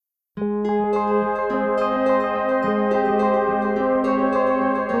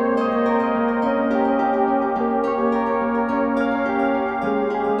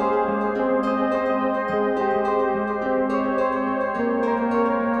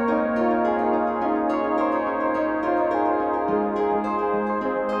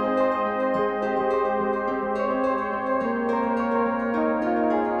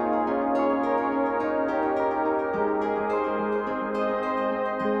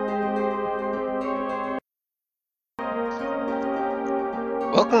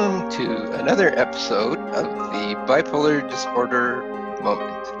Welcome to another episode of the Bipolar Disorder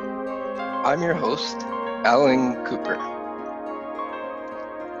Moment. I'm your host, Alan Cooper.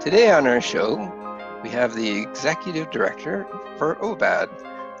 Today on our show, we have the Executive Director for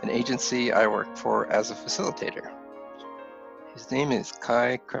OBAD, an agency I work for as a facilitator. His name is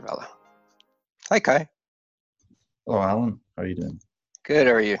Kaj Korvela. Hi, Kaj. Hello, Alan. How are you doing? Good,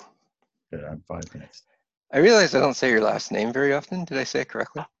 how are you? Good, I'm fine, thanks. I realize I don't say your last name very often. Did I say it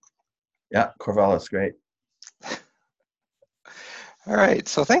correctly? Yeah, Korvela's great. All right,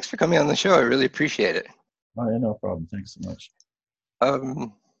 so thanks for coming on the show. I really appreciate it. Oh, yeah, no problem. Thanks so much.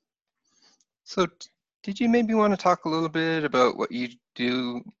 Did you maybe want to talk a little bit about what you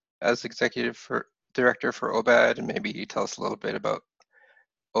do as director for OBAD, and maybe tell us a little bit about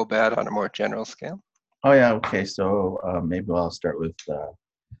OBAD on a more general scale? Oh, yeah, okay. So maybe I'll start with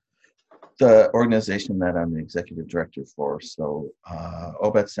the organization that I'm the executive director for. So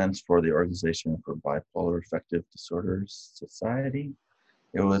OBAD stands for the Organization for Bipolar Affective Disorder Society.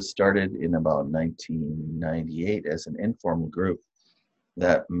 It was started in about 1998 as an informal group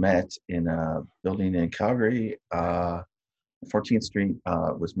that met in a building in Calgary. 14th Street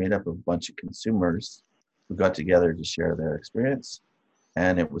was made up of a bunch of consumers who got together to share their experience.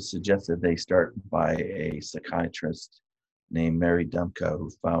 And it was suggested they start by a psychiatrist named Mary Dumka,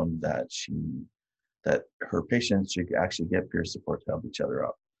 who found that her patients should actually get peer support to help each other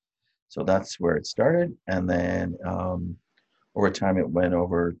out. So that's where it started. And then over time, it went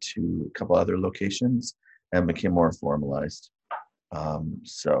over to a couple other locations and became more formalized. Then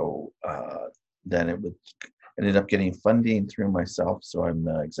it ended up getting funding through myself. So I'm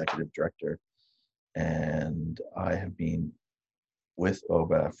the executive director. And I have been with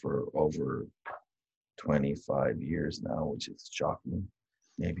OBAD for over 25 years now, which is shocking.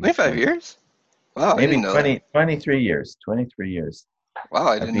 Maybe 25 years? Wow, maybe I didn't know 23 years. 23 years. Wow,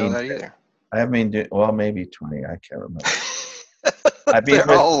 I didn't know that either. I have been doing, well, maybe 20. I can't remember. I've been with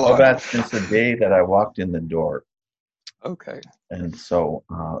long. OBAD since the day that I walked in the door. Okay. And so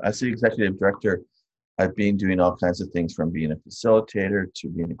as the executive director, I've been doing all kinds of things, from being a facilitator to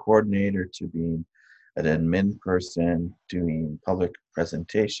being a coordinator to being an admin person, doing public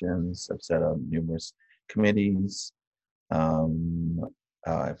presentations. I've set up numerous committees.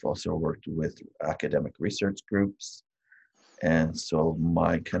 I've also worked with academic research groups. And so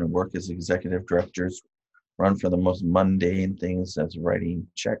my kind of work as executive directors run from the most mundane things as writing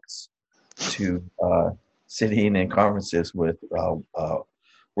checks to sitting in conferences with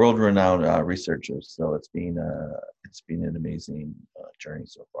world-renowned researchers. So it's been an amazing journey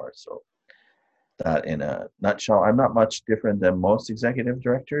so far. So that, in a nutshell, I'm not much different than most executive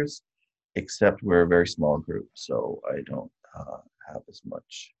directors, except we're a very small group. So I don't have as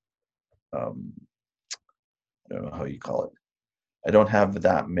much, I don't know how you call it. I don't have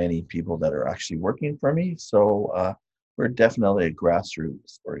that many people that are actually working for me. So we're definitely a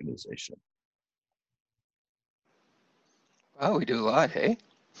grassroots organization. Wow, we do a lot, hey?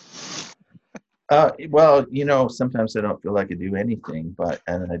 Well, sometimes I don't feel like I do anything,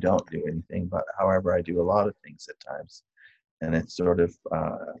 and I don't do anything, but however, I do a lot of things at times. And it's sort of,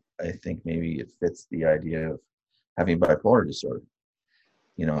 I think maybe it fits the idea of having bipolar disorder.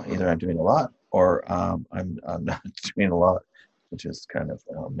 Either I'm doing a lot or I'm not doing a lot, which is kind of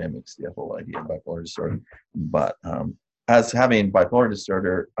mimics the whole idea of bipolar disorder. But as having bipolar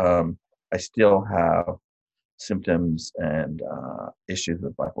disorder, I still have symptoms and issues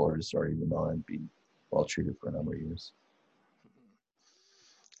with bipolar disorder, even though I've been well treated for a number of years.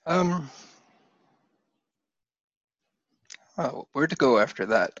 Where to go after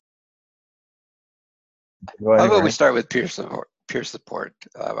that? How about we start with peer support?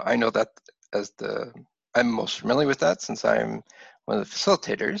 I know that I'm most familiar with that, since I'm one of the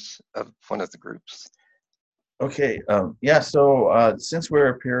facilitators of one of the groups. Okay. Yeah. So since we're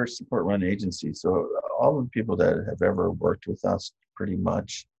a peer support run agency, so all the people that have ever worked with us pretty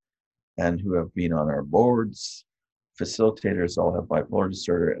much and who have been on our boards, facilitators, all have bipolar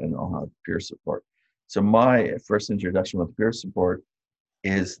disorder and all have peer support. So my first introduction with peer support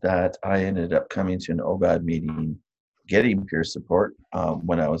is that I ended up coming to an OBAD meeting, getting peer support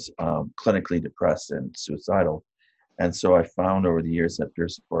when I was clinically depressed and suicidal. And so I found over the years that peer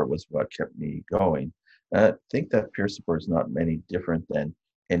support was what kept me going. I think that peer support is not many different than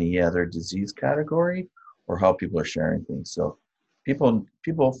any other disease category or how people are sharing things. So people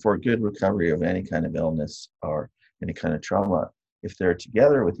for good recovery of any kind of illness or any kind of trauma, if they're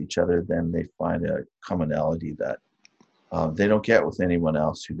together with each other, then they find a commonality that they don't get with anyone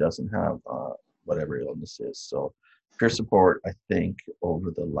else who doesn't have whatever illness is. So peer support, I think,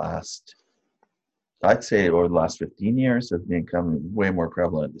 over the last I'd say over the last 15 years have become way more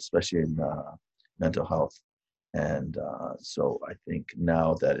prevalent, especially in mental health. And so I think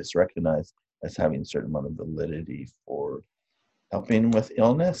now that it's recognized as having a certain amount of validity for helping with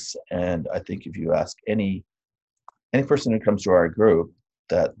illness. And I think if you ask any person who comes to our group,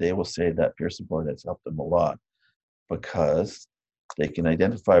 that they will say that peer support has helped them a lot because they can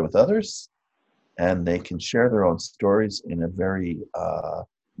identify with others and they can share their own stories in a very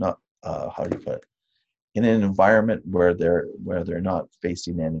not how do you put it, in an environment where they're not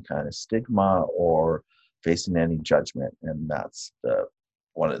facing any kind of stigma or facing any judgment, and that's the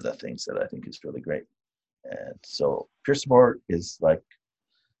one of the things that I think is really great. And so peer support is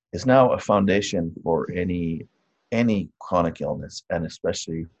now a foundation for any chronic illness, and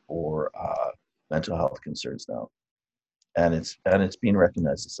especially for mental health concerns now, and it's being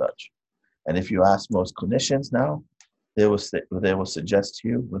recognized as such. And if you ask most clinicians now, they will suggest to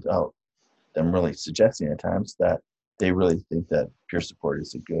you without them really suggesting at times that they really think that peer support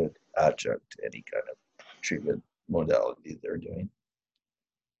is a good adjunct to any kind of treatment modality they're doing.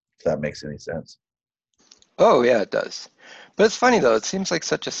 If that makes any sense. Oh, yeah, it does. But it's funny though, it seems like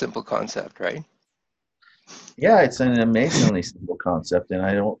such a simple concept, right? Yeah, it's an amazingly simple concept, and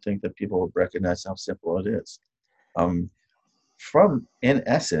I don't think that people recognize how simple it is. Um, from in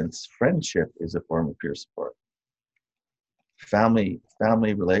essence, friendship is a form of peer support. Family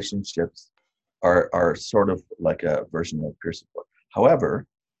relationships are sort of like a version of peer support. However,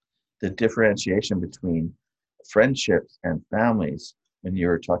 the differentiation between friendships and families when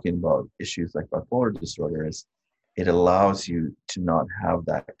you're talking about issues like bipolar disorder is it allows you to not have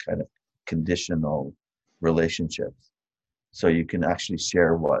that kind of conditional relationships. So you can actually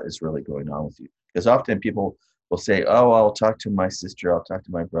share what is really going on with you. Because often people will say, oh, I'll talk to my sister, I'll talk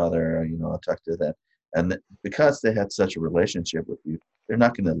to my brother, I'll talk to them. And because they had such a relationship with you, they're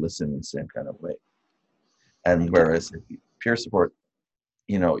not going to listen in the same kind of way. And whereas if peer support,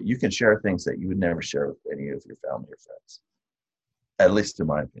 you can share things that you would never share with any of your family or friends, at least in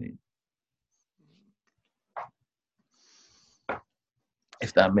my opinion.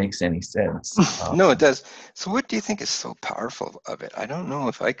 If that makes any sense. No, it does. So what do you think is so powerful of it? I don't know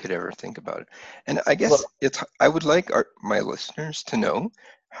if I could ever think about it. And I guess Well, I would like my listeners to know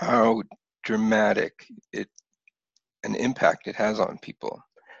how dramatic an impact it has on people,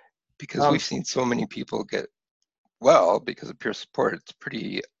 because we've um, seen so many people get well because of peer support. It's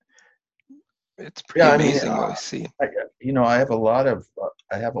pretty yeah, I mean, amazing what we see. I have a lot of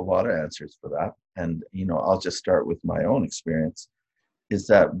answers for that, and I'll just start with my own experience. Is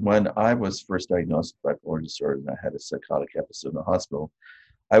that when I was first diagnosed with bipolar disorder and I had a psychotic episode in the hospital,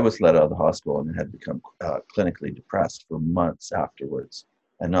 I was let out of the hospital and had become clinically depressed for months afterwards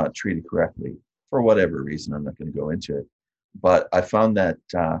and not treated correctly for whatever reason. I'm not going to go into it. But I found that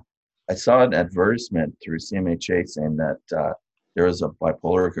I saw an advertisement through CMHA saying that there was a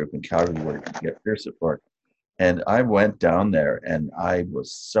bipolar group in Calgary where you could get peer support. And I went down there and I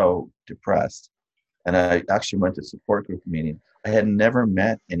was so depressed. And I actually went to a support group meeting. I had never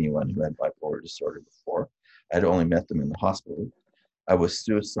met anyone who had bipolar disorder before. I'd only met them in the hospital. I was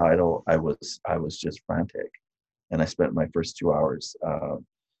suicidal. I was just frantic, and I spent my first 2 hours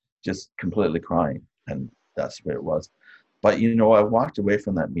just completely crying, and that's what it was. But I walked away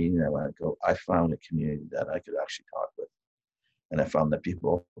from that meeting. I found a community that I could actually talk with, and I found that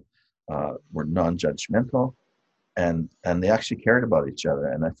people were non-judgmental, and they actually cared about each other.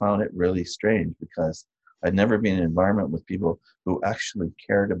 And I found it really strange because I'd never been in an environment with people who actually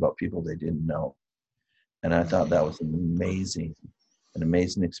cared about people they didn't know, and I thought that was an amazing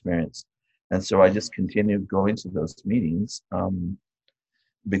experience. And so I just continued going to those meetings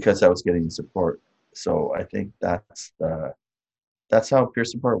because I was getting support. So I think that's how peer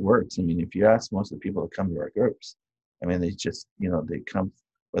support works. I mean, if you ask most of the people that come to our groups, I mean, they just they come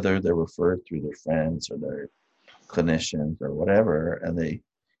whether they're referred through their friends or their clinicians or whatever, and they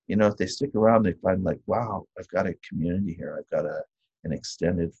if they stick around, they find like, wow, I've got a community here. I've got an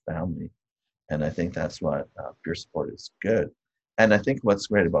extended family. And I think that's what peer support is good. And I think what's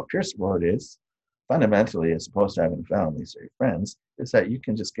great about peer support is fundamentally, as opposed to having families or your friends, is that you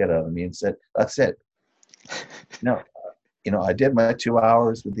can just get out of me and say, that's it. No, I did my 2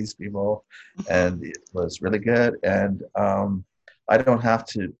 hours with these people and it was really good. And I don't have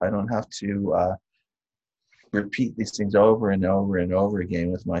to repeat these things over and over and over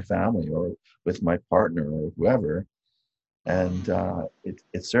again with my family or with my partner or whoever. And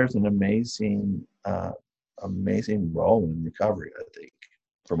it serves an amazing role in recovery, I think,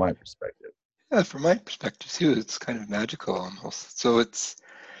 from my perspective. Yeah, from my perspective too, it's kind of magical almost. So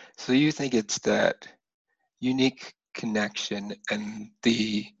you think it's that unique connection and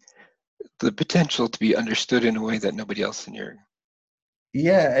the the potential to be understood in a way that nobody else in your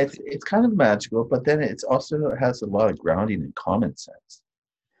Yeah, it's kind of magical, but then it's also has a lot of grounding in common sense.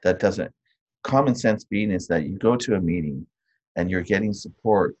 That doesn't common sense being is that you go to a meeting and you're getting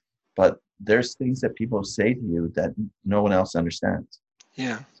support, but there's things that people say to you that no one else understands.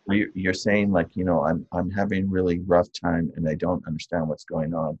 yeah. So you're saying like, I'm having really rough time and I don't understand what's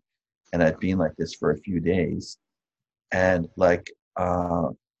going on, and I've been like this for a few days, and like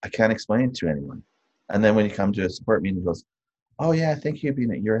I can't explain it to anyone. And then when you come to a support meeting, it goes, oh yeah, I think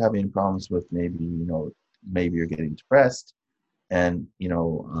you're having problems with maybe you're getting depressed and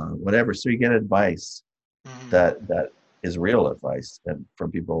whatever. So you get advice Mhm. that is real advice and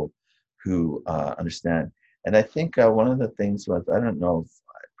from people who understand. And I think one of the things was, I don't know if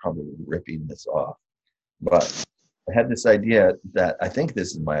I'm probably ripping this off, but I had this idea that I think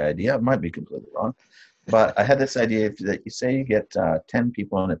this is my idea. It might be completely wrong, but I had this idea that you say you get 10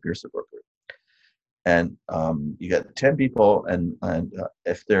 people in a peer support group, and you get 10 people, and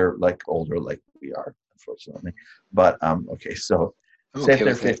if they're like older, like we are, unfortunately, but okay, so I'm say if okay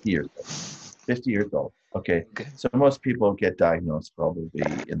they're with it. 50 years old, 50 years old. Okay. Okay. So most people get diagnosed probably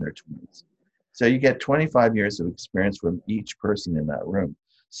in their 20s. So you get 25 years of experience from each person in that room.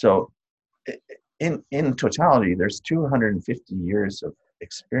 So in totality, there's 250 years of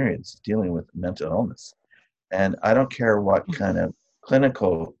experience dealing with mental illness. And I don't care what kind of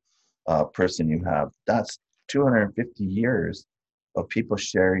clinical person you have, that's 250 years of people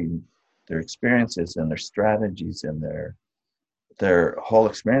sharing their experiences and their strategies and their whole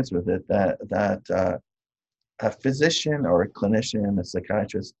experience with it, that a physician or a clinician, a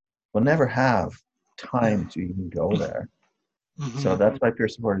psychiatrist will never have Yeah. time to even go there. So Hmm. that's why peer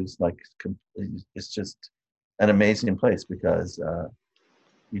support is like, it's just an amazing place, because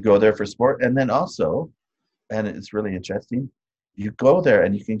you go there for support. And then also, and it's really interesting, you go there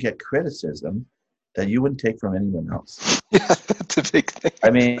and you can get criticism that you wouldn't take from anyone else. Yeah, that's a big thing. I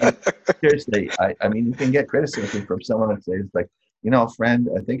mean, seriously, I mean, you can get criticism from someone that says like, friend,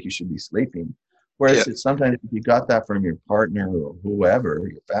 I think you should be sleeping. Yeah. Whereas it's sometimes if you got that from your partner or whoever,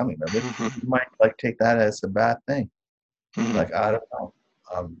 your family member, Hmm. you might like take that as a bad thing. Hmm. Like, I don't know.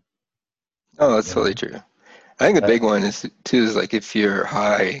 No, that's You totally know, true. I think the that, big one is too is like if you're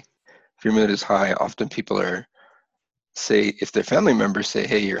high, if your mood is high, often people are say if their family members say,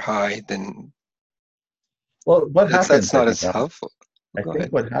 "Hey, you're high," then well, what that's happens, I not think, as Alan, helpful. I Go think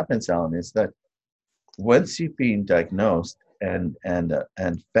ahead. what happens, Alan, is that once you've been diagnosed and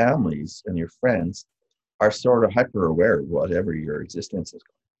families and your friends are sort of hyper aware of whatever your existence is.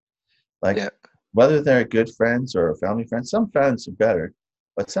 Like, Yeah. whether they're good friends or family friends, some friends are better,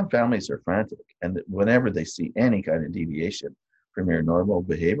 but some families are frantic. And whenever they see any kind of deviation from your normal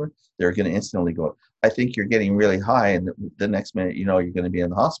behavior, they're going to instantly go, I think you're getting really high. And the next minute, you're going to be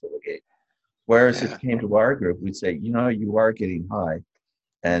in the hospital again. Whereas if Yeah. you came to our group, we'd say, you are getting high.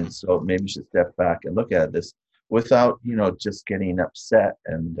 And Hmm. so maybe you should step back and look at this without, just getting upset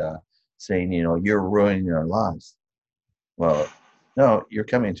and saying, you're ruining our lives. Well, no, you're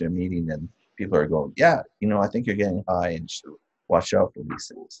coming to a meeting and people are going, yeah, I think you're getting high and you should watch out for these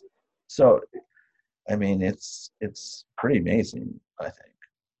things. So, I mean, it's pretty amazing, I think.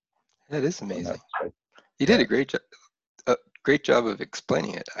 That is When amazing. that's right. You did Yeah. a great job of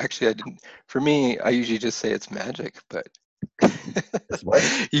explaining it. Actually, I didn't. For me, I usually just say it's magic, but It's what?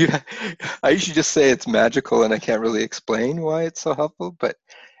 you, I usually just say it's magical, and I can't really explain why it's so helpful. But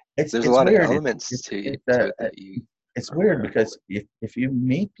It's there's a it's lot of weird. elements to it that you. It's weird because if you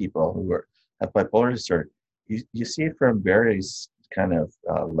meet people who have bipolar disorder, you see it from various kind of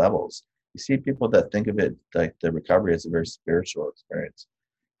levels. You see people that think of it like the recovery as a very spiritual experience,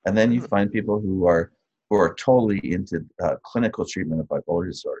 and then you Hmm. find people who are totally into clinical treatment of bipolar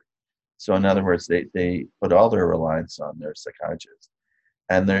disorder. So in other Hmm. words, they put all their reliance on their psychiatrist,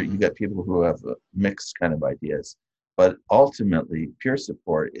 and there you Hmm. get people who have mixed kind of ideas. But ultimately, peer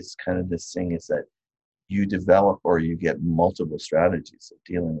support is kind of this thing is that you develop or you get multiple strategies of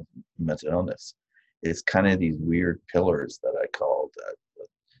dealing with mental illness. It's kind of these weird pillars that I called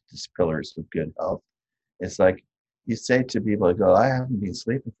these pillars of good health. It's like you say to people, I go, I haven't been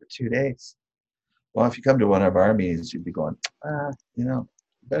sleeping for 2 days. Well, if you come to one of our meetings, you'd be going, you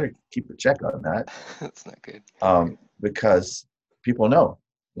better keep a check on that, That's not good. because people know,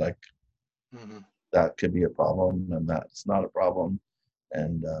 like, Hmm. that could be a problem and that's not a problem.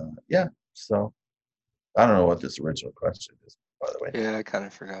 And yeah, so I don't know what this original question is, by the way. Yeah, I kind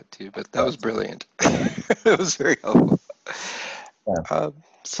of forgot too, but that was But brilliant. It was very helpful. yeah.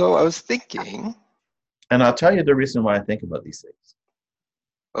 So I was thinking, And I'll tell you the reason why I think about these things.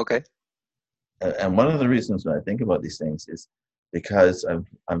 okay, And one of the reasons why I think about these things is because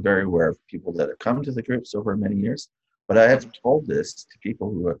I'm very aware of people that have come to the groups over many years, but I have told this to people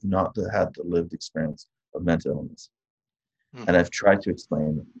who have not had the lived experience of mental illness. And I've tried to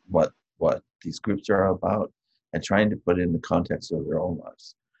explain what these groups are about and trying to put it in the context of their own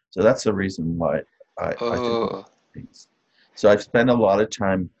lives. So that's the reason why I do Oh, things. So I've spent a lot of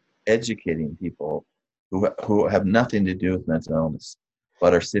time educating people who have nothing to do with mental illness,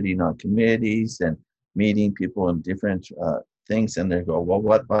 but are sitting on committees and meeting people in different things, and they go, well,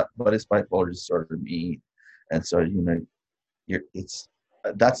 what does bipolar disorder mean? And so it's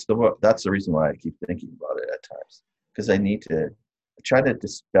that's the reason why I keep thinking about it at times, because I need to try to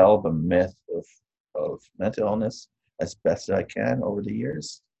dispel the myth of mental illness as best I can over the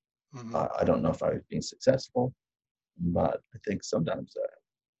years. I don't know if I've been successful, but I think sometimes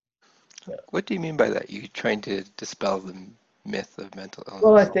yeah. what do you mean by that? You trying to dispel the myth of mental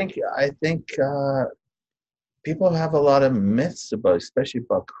Well, I illness? think people have a lot of myths about, especially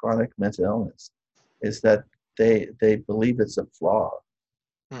about chronic mental illness, is that they believe it's a flaw.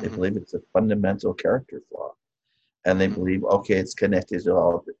 They Hmm. believe it's a fundamental character flaw, and they Hmm. believe, okay, it's connected to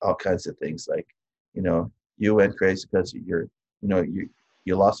all kinds of things, like, you went crazy because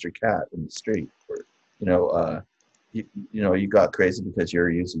you lost your cat in the street, or you know uh you got crazy because you're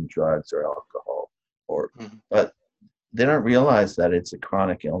using drugs or alcohol, or Hmm. but they don't realize that it's a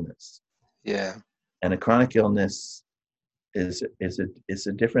chronic illness, Yeah. and a chronic illness is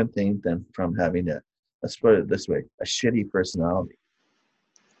a different thing than from having let's put it this way, a shitty personality.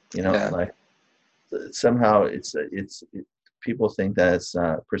 Yeah. Like, somehow people think that it's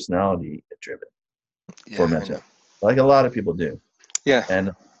personality driven for Yeah, I know. mental, like a lot of people do, Yeah.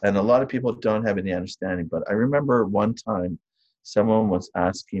 and a lot of people don't have any understanding. But I remember one time someone was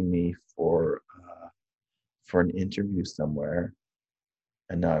asking me for an interview somewhere,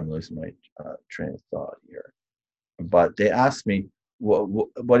 and now I'm losing my train of thought here. But they asked me,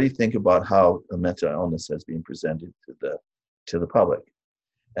 what do you think about how a mental illness has been presented to the public?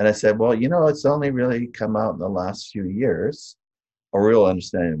 And I said, well, it's only really come out in the last few years, a real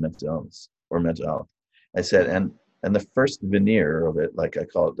understanding of mental illness or mental health. I said, Hmm. and the first veneer of it, like I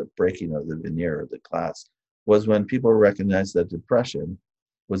call it, the breaking of the veneer of the glass, was when people recognized that depression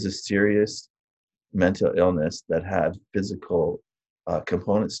was a serious mental illness that had physical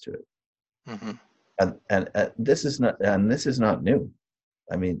components to it. Hmm. And this is not new.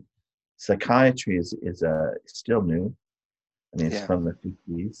 I mean, psychiatry is still new. I mean, it's Yeah. from the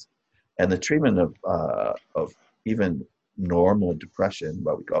 50s, and the treatment of even normal depression,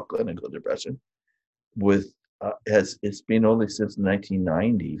 what we call clinical depression, with has it's been only since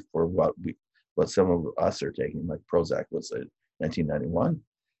 1990 for what some of us are taking, like Prozac was in 1991. Hmm.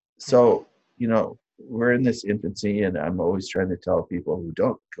 So we're in this infancy, and I'm always trying to tell people who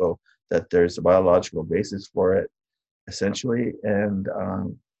don't go that there's a biological basis for it, essentially, and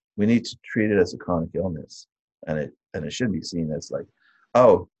we need to treat it as a chronic illness, and it shouldn't be seen as like,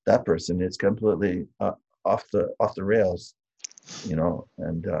 oh, that person is completely off the rails,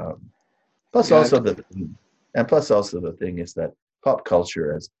 and plus Yeah. also the plus also the thing is that pop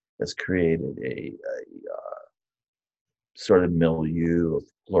culture has created a sort of milieu of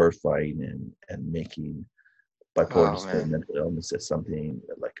glorifying and making bipolar Oh disorder man. mental illness as something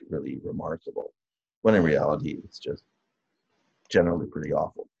like really remarkable, when in Hmm. reality it's just generally pretty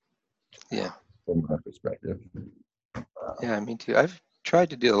awful Yeah. from my perspective. Yeah, me too. I've tried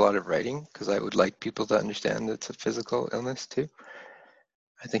to do a lot of writing because I would like people to understand it's a physical illness too.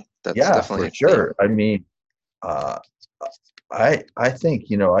 I think that's Yeah, definitely for a theme. sure. I mean, uh, I think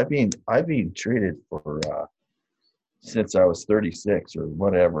I've been treated for since I was 36 or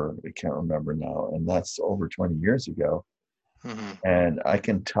whatever. I can't remember now, and that's over 20 years ago. Hmm. And I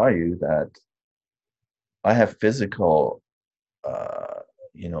can tell you that I have physical, uh,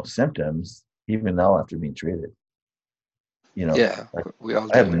 symptoms even now after being treated. Yeah, Like, we all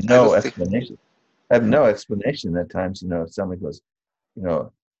I have do. I no don't think. explanation. I have no explanation at times. If somebody goes, you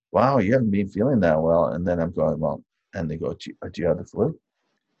know, wow, you haven't been feeling that well, and then I'm going, well, and they go, do you have the flu?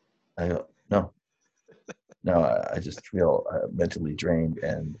 I go, no, no, I just feel mentally drained,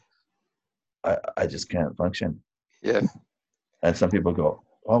 and I just can't function. Yeah, And some people go,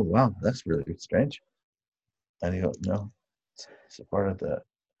 oh, wow, that's really strange. And you go, no, it's a part of the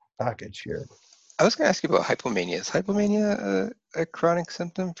package here. I was going to ask you about hypomania. Is hypomania a chronic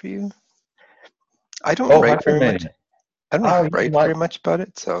symptom for you? I don't Oh, write very much. hypomania. I don't Oh, you know write very what? much about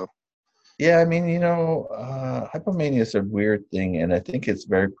it, so. Yeah, I mean, hypomania is a weird thing, and I think it's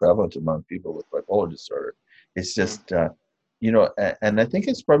very prevalent among people with bipolar disorder. It's Mm, just, and I think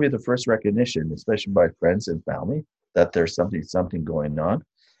it's probably the first recognition, especially by friends and family, that there's something going on.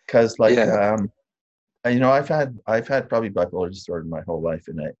 Because, like, yeah. I've had probably bipolar disorder my whole life,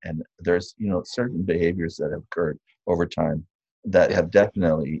 and there's certain behaviors that have occurred over time that Yeah. have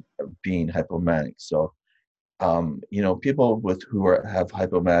definitely been hypomanic. So people have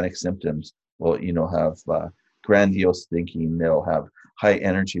hypomanic symptoms will, have grandiose thinking. They'll have high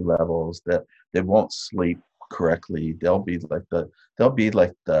energy levels. That they won't sleep correctly. They'll be like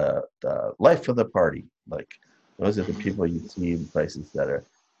the life of the party. Like those are the Mhm. people you see in places that are,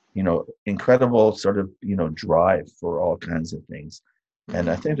 incredible sort of, drive for all kinds of things. And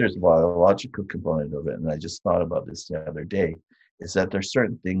I Mhm. think there's a biological component of it. And I just thought about this the other day, is that there's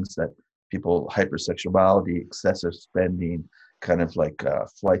certain things that people hypersexuality, excessive spending, kind of like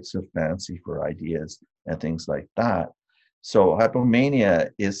flights of fancy for ideas and things like that. So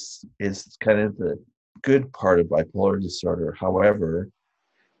hypomania is kind of the good part of bipolar disorder. However,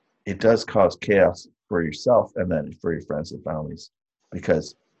 it does cause chaos for yourself and then for your friends and families,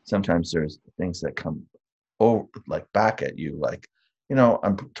 because sometimes there's things that come over like back at you, like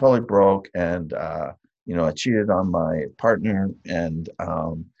I'm totally broke, and I cheated on my partner, and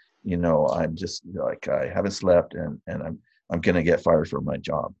I'm just like, I haven't slept, and I'm gonna get fired from my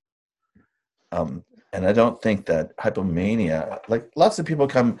job. um and I don't think that hypomania, like lots of people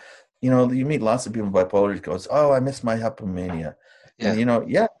come, you meet lots of people bipolar goes, oh, I miss my hypomania. And Yeah.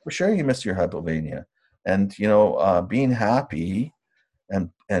 yeah, for sure you miss your hypomania. And being happy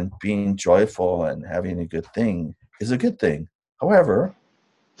and being joyful and having a good thing is a good thing. However,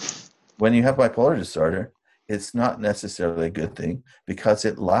 when you have bipolar disorder, it's not necessarily a good thing because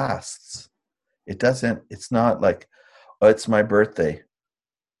it lasts. It's not like, oh, it's my birthday.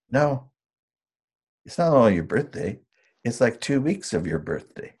 No, it's not only your birthday, it's like 2 weeks of your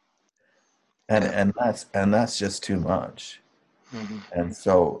birthday. And Yeah. and that's just too much. Mhm. And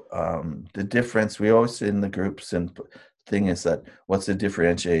so the difference we always in the groups and thing is that, what's the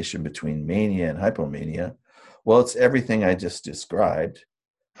differentiation between mania and hypomania? Well, it's everything I just described.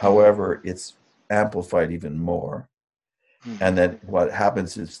 Mhm. However, it's amplified even more. And Mhm. then what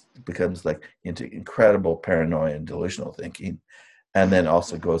happens is it becomes like into incredible paranoia and delusional thinking, and then Mhm.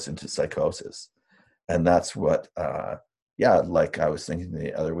 also goes into psychosis. And that's what yeah, like I was thinking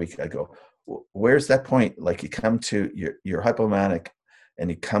the other week, I go, where's that point? Like you come to, you're hypomanic, and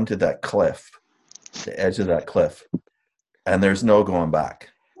you come to that cliff, the edge of that cliff, and there's no going back.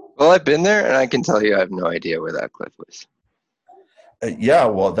 Well, I've been there, and I can tell you, I have no idea where that cliff was. Yeah,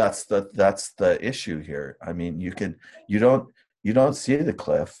 well, that's the issue here. I mean, you don't you don't see the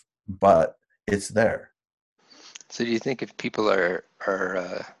cliff, but it's there. So, do you think if people are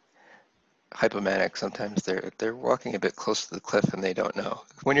hypomanic, sometimes they're walking a bit close to the cliff and they don't know?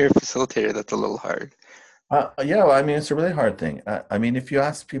 When you're a facilitator, that's a little hard. Yeah, well, I mean, it's a really hard thing. I mean, if you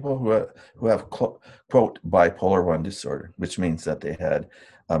ask people who have quote bipolar one disorder, which means that they had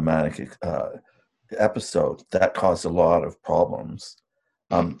a manic episode that caused a lot of problems,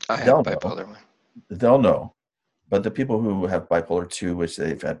 I have they'll know. bipolar one. They'll know. But the people who have bipolar two, which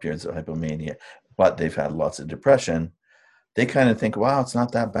they've had periods of hypomania, but they've had lots of depression, they kind of think, wow, it's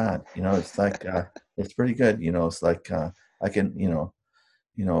not that bad. It's like it's pretty good. It's like I can,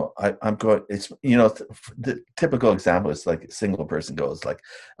 I'm going. It's the typical example is like a single person goes like,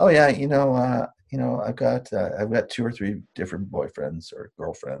 oh yeah, I've got two or three different boyfriends or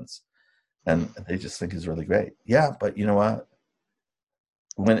girlfriends, and they just think it's really great. Yeah, but you know what?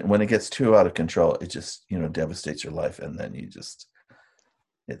 When it gets too out of control, it just devastates your life, and then it's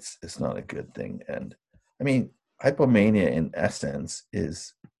not a good thing. And I mean, hypomania in essence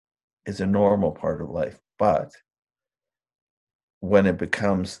is a normal part of life, but when it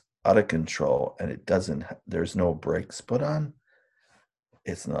becomes out of control and there's no brakes put on,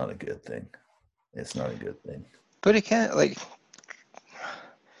 it's not a good thing. It's not a good thing. But it can't, like,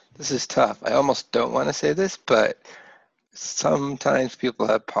 this is tough. I almost don't want to say this, but sometimes people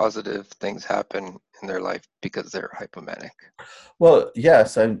have positive things happen in their life because they're hypomanic. Well,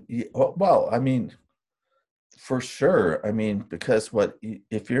 yes, well, I mean, for sure. I mean, because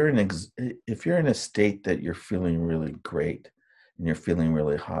if you're in a state that you're feeling really great and you're feeling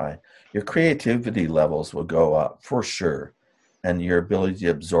really high, your creativity levels will go up for sure, and your ability to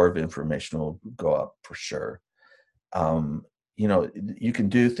absorb information will go up for sure. um, you can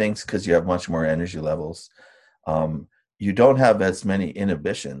do things because you have much more energy levels. um, you don't have as many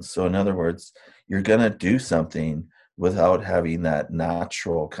inhibitions, so in other words, you're going to do something without having that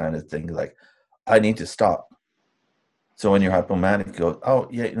natural kind of thing like, I need to stop. So when you're hypomanic, you go, oh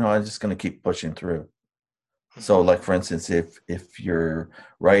yeah, I'm just going to keep pushing through. So Mhm. like for instance, if you're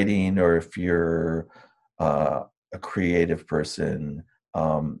writing, or if you're a creative person,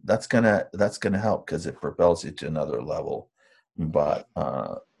 that's gonna help because it propels you to another level. But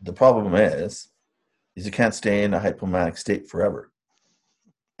the problem is is you can't stay in a hypomanic state forever.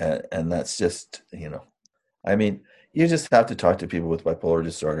 And that's just, I mean, you just have to talk to people with bipolar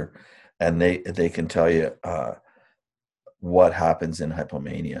disorder, and they can tell you what happens in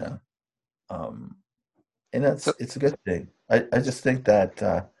hypomania. And So, it's a good thing. I just think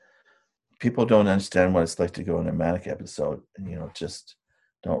that people don't understand what it's like to go in a manic episode, and just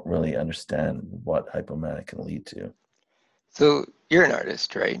don't really understand what hypomanic can lead to. so you're an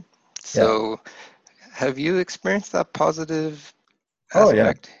artist, right? Yeah. So have you experienced that positive Oh yeah.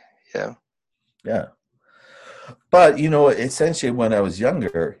 aspect? Yeah. Yeah. But essentially, when I was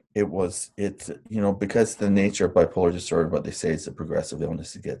younger, because the nature of bipolar disorder, what they say is a progressive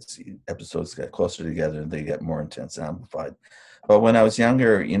illness. Episodes get closer together and they get more intense and amplified. But when I was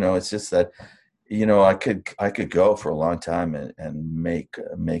younger, it's just that I could go for a long time and make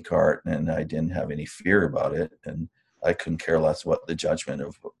art, and I didn't have any fear about it, and I couldn't care less what the judgment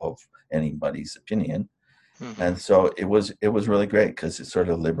of anybody's opinion. Hmm. And so it was really great because it's sort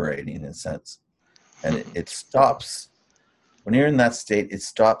of liberating in a sense, and it, Hmm. it stops when you're in that state. It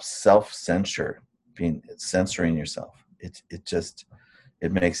stops self-censure, censoring yourself.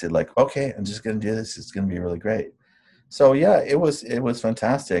 It makes it like, okay, I'm just going to do this. It's going to be really great. So yeah, it was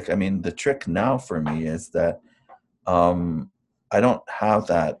fantastic. I mean, the trick now for me is that I don't have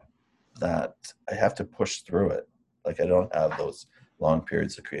that I have to push through it. Like I don't have those long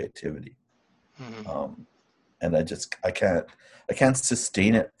periods of creativity. Hmm. Um, and I can't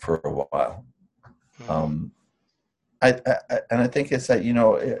sustain it for a while. Hmm. Um, and I think it's that,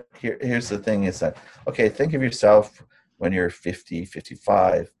 here's the thing is that, okay, think of yourself when you're 50,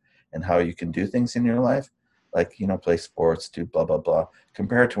 55, and how you can do things in your life, like, play sports, do blah, blah, blah,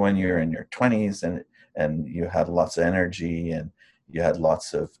 compared to when you're in your 20s and you had lots of energy and you had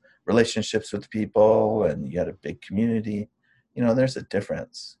lots of relationships with people and you had a big community. There's a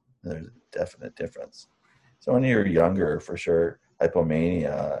difference. There's a definite difference. So when you're younger, for sure,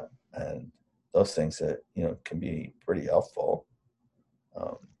 hypomania and those things that can be pretty helpful.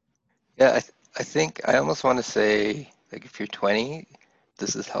 Um, Yeah, I think I almost want to say, like, if you're 20,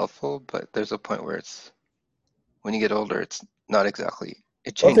 this is helpful, but there's a point where when you get older, it's not exactly,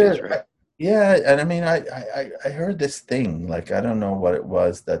 it well, changes, right? yeah, and I mean, I heard this thing, like I don't know what it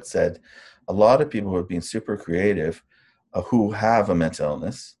was, that said a lot of people who have been super creative, who have a mental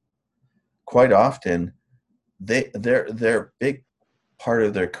illness, quite often their big part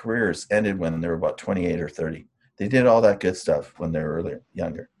of their careers ended when they were about 28 or 30. They did all that good stuff when they were earlier,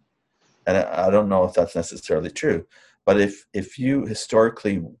 younger. And I don't know if that's necessarily true, but if you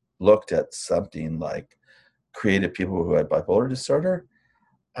historically looked at something like creative people who had bipolar disorder,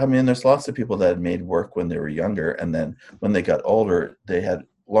 I mean, there's lots of people that had made work when they were younger, and then when they got older, they had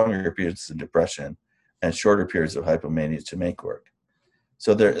longer periods of depression and shorter periods of hypomania to make work.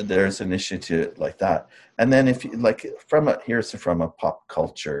 So Hmm. there's an issue to it like that. And then if you like, here's from a pop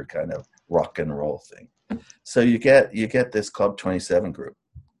culture kind of rock and roll thing. So you get this Club 27 group.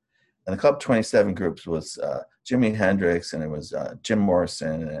 And the Club 27 groups was Jimi Hendrix, and it was Jim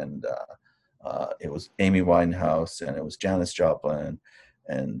Morrison, and it was Amy Winehouse, and it was Janis Joplin,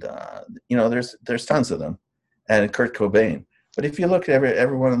 and there's tons of them, and Kurt Cobain. But if you look at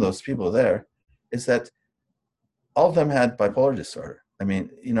every one of those people there, is that all of them had bipolar disorder. I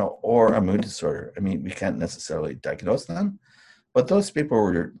mean, or a mood disorder. I mean, we can't necessarily diagnose them, but those people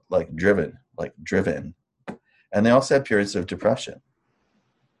were driven, and they also had periods of depression,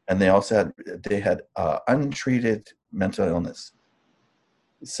 and they had untreated mental illness.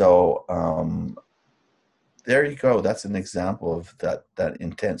 So there you go. That's an example of that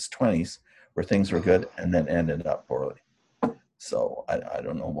intense 20s where things were good and then ended up poorly. So I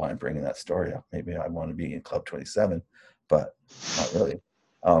don't know why I'm bringing that story up. Maybe I want to be in Club 27, but not really.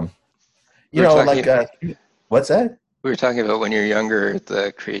 Um, We were like talking, what's that? we were talking about when you're younger,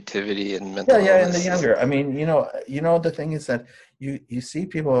 the creativity and Yeah, mental yeah, and the illness is, younger. I mean, the thing is that you see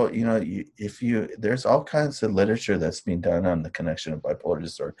people, if you there's all kinds of literature that's been done on the connection of bipolar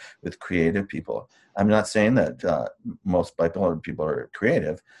disorder with creative people. I'm not saying that most bipolar people are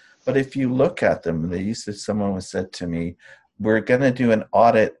creative, but if you look at them, someone was said to me, we're going to do an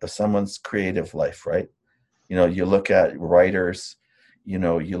audit of someone's creative life, right? You look at writers, you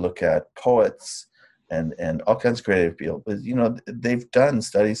look at poets and all kinds of creative people. But they've done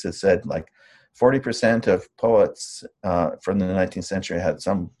studies that said like 40% of poets from the 19th century had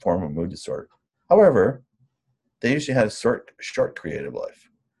some form of mood disorder. However, they usually had a short creative life,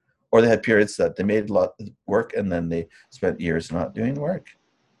 or they had periods that they made a lot of work and then they spent years not doing work.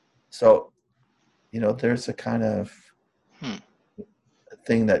 So, there's a kind of hmm.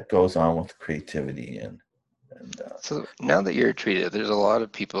 thing that goes on with creativity, and And So now that you're treated, there's a lot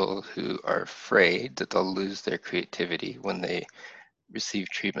of people who are afraid that they'll lose their creativity when they receive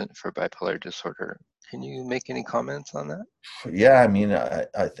treatment for bipolar disorder. Can you make any comments on that? yeah, I mean,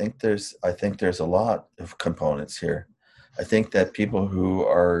 I think there's a lot of components here. I think that people who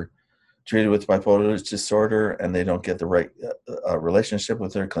are treated with bipolar disorder and they don't get the right relationship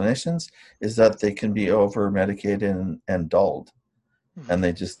with their clinicians is that they can be over medicated and dulled, and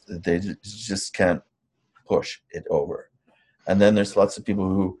Mhm. they just can't push it over. And then there's lots of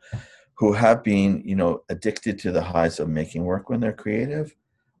people who have been, addicted to the highs of making work when they're creative,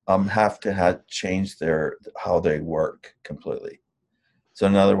 have to change their how they work completely. So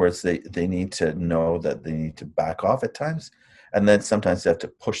in other words, they need to know that they need to back off at times, and then sometimes they have to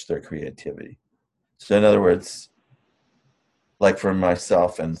push their creativity. So in other words, like for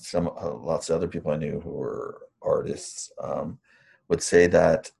myself and some lots of other people I knew who were artists, would say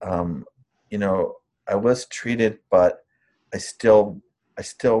that, you know I was treated, but I still I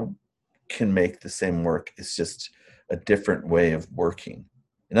still can make the same work. It's just a different way of working.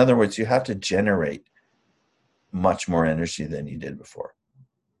 In other words, you have to generate much more energy than you did before,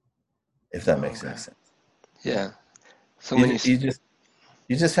 if that makes any Okay. sense. Yeah. Yeah. So when You, you, you just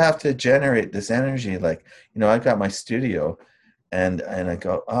you just have to generate this energy. Like, I've got my studio, and I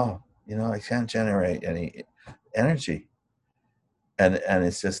go, oh, I can't generate any energy, and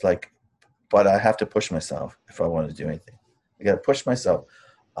it's just like, but I have to push myself if I want to do anything. I got to push myself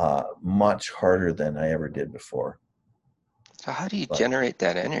much harder than I ever did before. so how do you Like, generate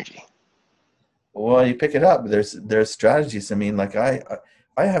that energy? well, you pick it up. There's strategies. I mean, like I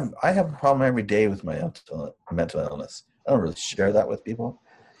have a problem every day with my mental illness. I don't really share that with people,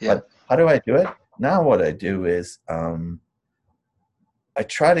 Yeah. but how do I do it? Now what I do is, I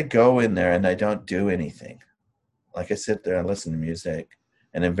try to go in there and I don't do anything. Like, I sit there and listen to music,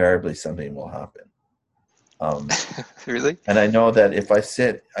 and invariably something will happen. Um, Really? and I know that if I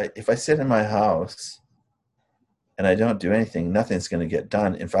sit in my house and I don't do anything, nothing's going to get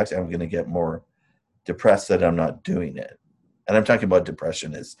done. In fact, I'm going to get more depressed that I'm not doing it. And I'm talking about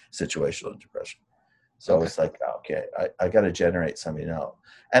depression as situational depression. So Okay. it's like, okay, I got to generate something out.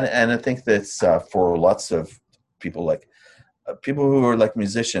 And I think that's, for lots of people, like, people who are like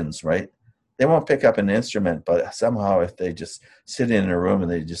musicians, right? They won't pick up an instrument, but somehow if they just sit in a room and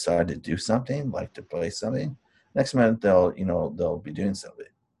they decide to do something, like to play something, next minute they'll be doing something.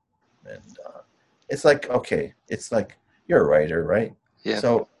 And it's like, okay, it's like, you're a writer, right? Yeah.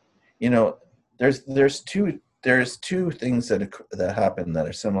 So, you know, there's two things that happen that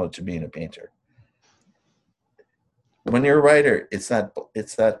are similar to being a painter. When you're a writer, it's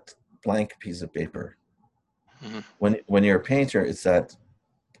that blank piece of paper. Mhm. When you're a painter, it's that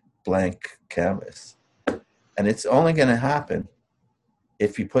blank canvas, and it's only going to happen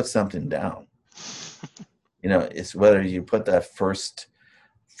if you put something down. It's whether you put that first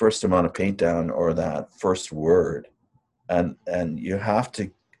amount of paint down or that first word, and you have to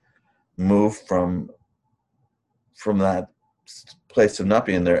move from that place of not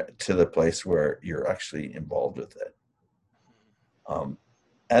being there to the place where you're actually involved with it. Um,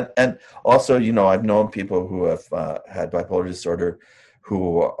 and also, I've known people who have had bipolar disorder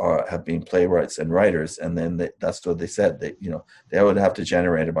who have been playwrights and writers, and then that's what they said. They would have to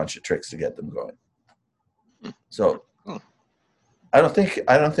generate a bunch of tricks to get them going. So Cool. I don't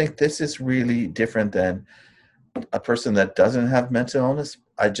think this is really different than a person that doesn't have mental illness.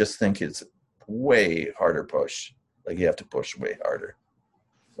 I just think it's way harder push. Like, you have to push way harder.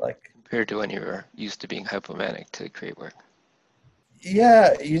 Like, Compared to when you were used to being hypomanic to create work.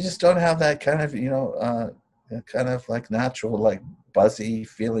 yeah, you just don't have that kind of, kind of like natural, like, buzzy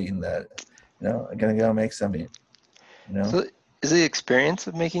feeling that, I'm gonna go make something, you know. So is the experience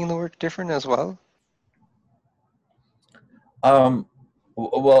of making the work different as well? Um,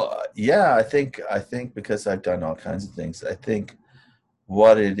 well, yeah, I think because I've done all kinds of things. I think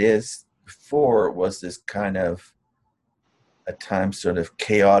what it is before was this kind of, at times, sort of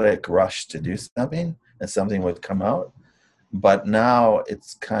chaotic rush to do something, and something would come out. But now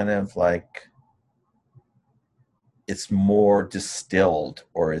it's kind of like, it's more distilled,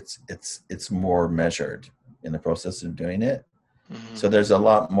 or it's more measured in the process of doing it. Hmm. So there's a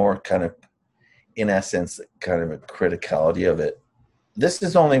lot more kind of, in essence, kind of a criticality of it. This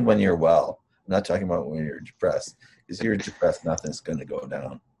is only when you're well. I'm not talking about when you're depressed. Because you're depressed, nothing's going to go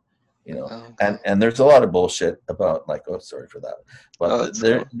down. Okay. And there's a lot of bullshit about, like, oh, sorry for that, but Oh, it's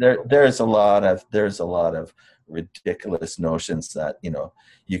there cool. there there's a lot of ridiculous notions that,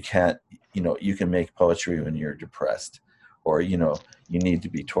 you can't, you can make poetry when you're depressed, or, you need to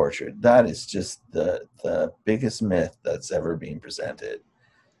be tortured. That is just the biggest myth that's ever been presented.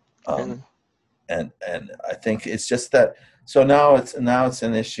 um Really? and I think it's just that. So now it's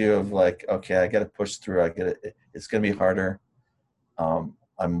an issue of like, okay, I got to push through. It's going to be harder.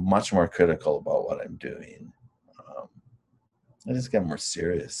 I'm much more critical about what I'm doing. Um, I just get more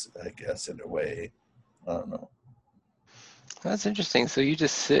serious, I guess, in a way. I don't know. That's interesting. So you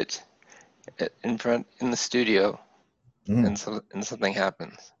just sit in front in the studio, Mm, and something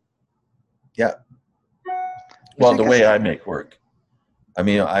happens. yeah. Which Well, I the guess, way I make work. I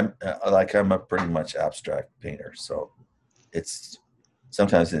mean, I'm a pretty much abstract painter, so it's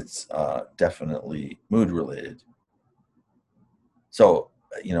sometimes it's definitely mood related. So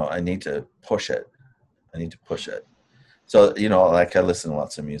I need to push it. I need to push it. So like I listen to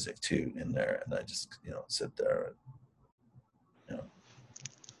lots of music too in there, and I just sit there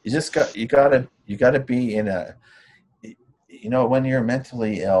and you gotta be in a when you're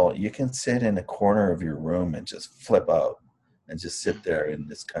mentally ill, you can sit in a corner of your room and just flip out and just sit there in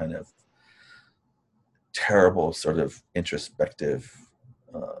this kind of terrible sort of introspective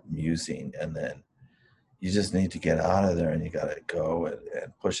musing, and then you just need to get out of there, and you got to go and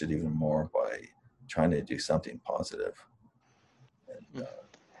push it even more by trying to do something positive. And,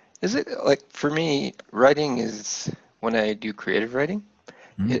 is it like for me, writing is when I do creative writing,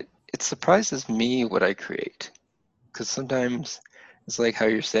 hmm, it surprises me what I create. Because sometimes it's like how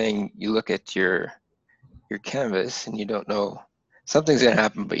you're saying you look at your canvas and you don't know something's gonna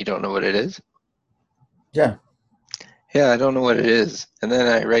happen, but you don't know what it is. yeah. Yeah, I don't know what it is, and then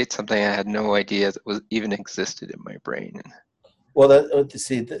I write something I had no idea that was even existed in my brain. Well,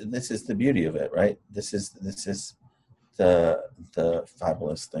 see, this is the beauty of it, right? This is the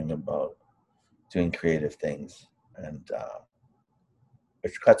fabulous thing about doing creative things, and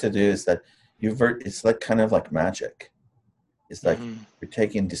what you've got to do is that it's like kind of like magic. It's like Hmm. you're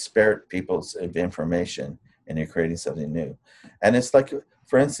taking disparate peoples of information and you're creating something new. And it's like,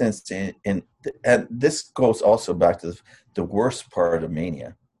 for instance, and this goes also back to the worst part of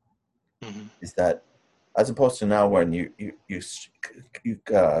mania Hmm. is that as opposed to now when you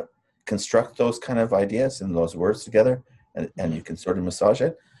construct those kind of ideas and those words together and you Hmm. can sort of massage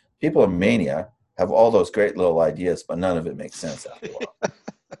it. People in mania have all those great little ideas, but none of it makes sense after a while.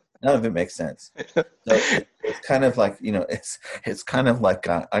 None of it makes sense. So it's kind of like it's kind of like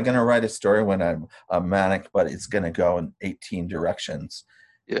I'm going to write a story when I'm manic, but it's going to go in 18 directions,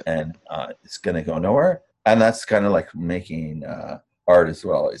 Yeah. and it's going to go nowhere. And that's kind of like making art as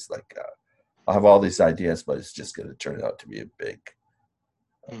well. It's like I have all these ideas, but it's just going to turn out to be a big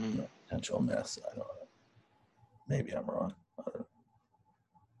Hmm. potential mess. I don't know. Maybe I'm wrong.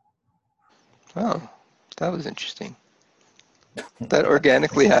 Oh, that was interesting. That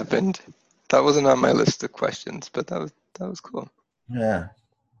organically happened. That wasn't on my list of questions, but that was cool. Yeah.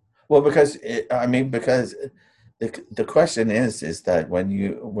 Well, because the question is that when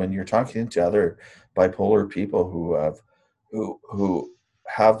you're talking to other bipolar people who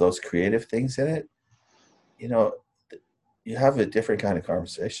have those creative things in it, you know, you have a different kind of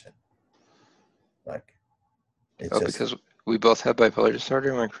conversation. Like it's Oh, just because we both have bipolar disorder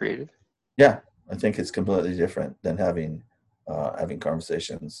and we're creative. yeah, I think it's completely different than having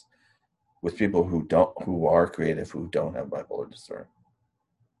conversations with people who are creative who don't have bipolar disorder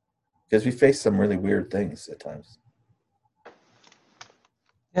because we face some really weird things at times.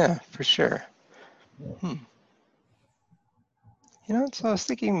 Yeah, for sure. Yeah, Hmm. So I was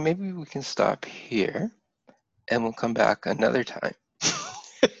thinking maybe we can stop here and we'll come back another time.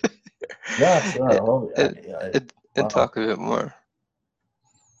 yeah, sure. Oh, and, and wow. talk a bit more.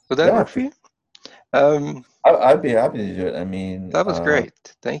 Would that Yeah, work for you? Um, I'd be happy to do it. I mean, that was great.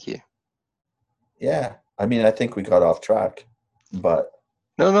 Thank you. yeah. I mean, I think we got off track, but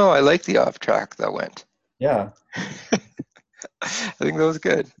No, no, I like the off track that went. yeah, I think that was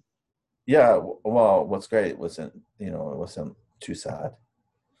good. yeah. Well, what's great wasn't it wasn't too sad.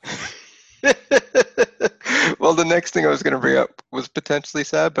 Well, the next thing I was going to bring up was potentially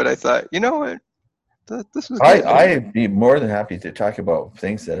sad, but I thought, you know what? This was I good. Maybe, I'd be more than happy to talk about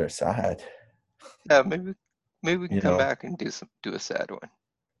things that are sad. yeah, maybe we can You come know, back and do a sad one.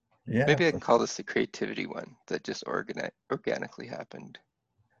 yeah, Maybe I can call this the creativity one that just organically happened.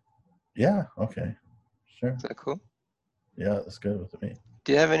 yeah. Okay, Is sure. that cool? Yeah, that's good with me.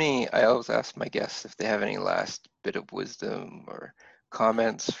 Do you have any? I always ask my guests if they have any last bit of wisdom or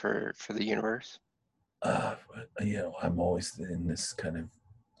comments for the universe. I'm always in this kind of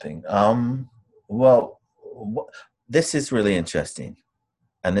thing. Well, this is really interesting.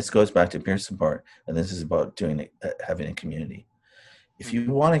 And this goes back to peer support, and this is about having a community. If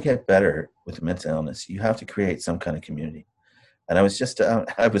you want to get better with mental illness, you have to create some kind of community. And I was just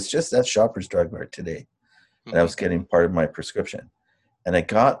at Shoppers Drug Mart today, and I Mm-hmm. was getting part of my prescription, and I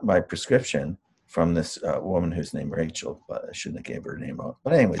got my prescription from this woman who's named Rachel, but I shouldn't have gave her name out.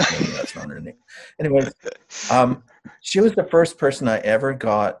 But anyways, maybe that's not her name. Anyways, she was the first person I ever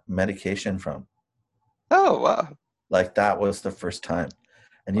got medication from. Oh, wow. Like that was the first time.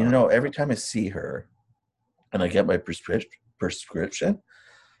 And you know, every time I see her and I get my prescription,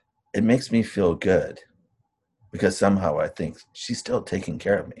 it makes me feel good because somehow I think she's still taking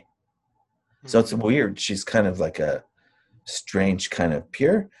care of me. So it's weird. She's kind of like a strange kind of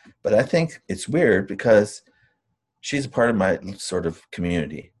peer, but I think it's weird because she's a part of my sort of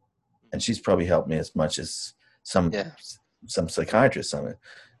community, and she's probably helped me as much as some psychiatrists on it.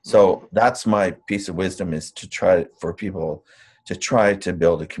 So that's my piece of wisdom, is to try for people to try to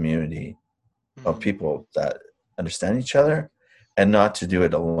build a community of people that understand each other, and not to do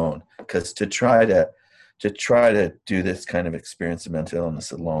it alone. Because to try to do this kind of experience of mental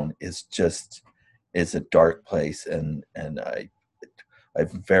illness alone is a dark place, and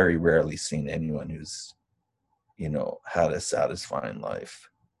I've very rarely seen anyone who's, you know, had a satisfying life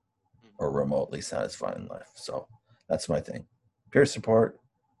or remotely satisfying life. So that's my thing. Peer support,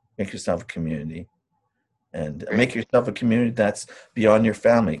 make yourself a community, and make yourself a community that's beyond your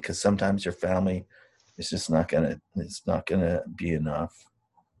family, because sometimes your family is just not gonna be enough.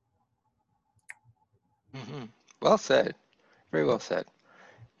 Well said. Very well said.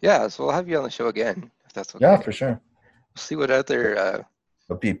 Yeah, so we'll have you on the show again, if that's okay. Yeah, for sure. We'll see what other...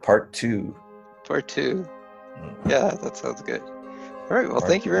 It'll be part 2. Part 2. Yeah, that sounds good. All right, well,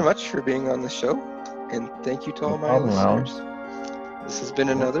 thank you very much for being on the show, and thank you to all my listeners. This has been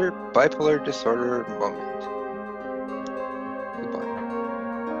another Bipolar Disorder Moment.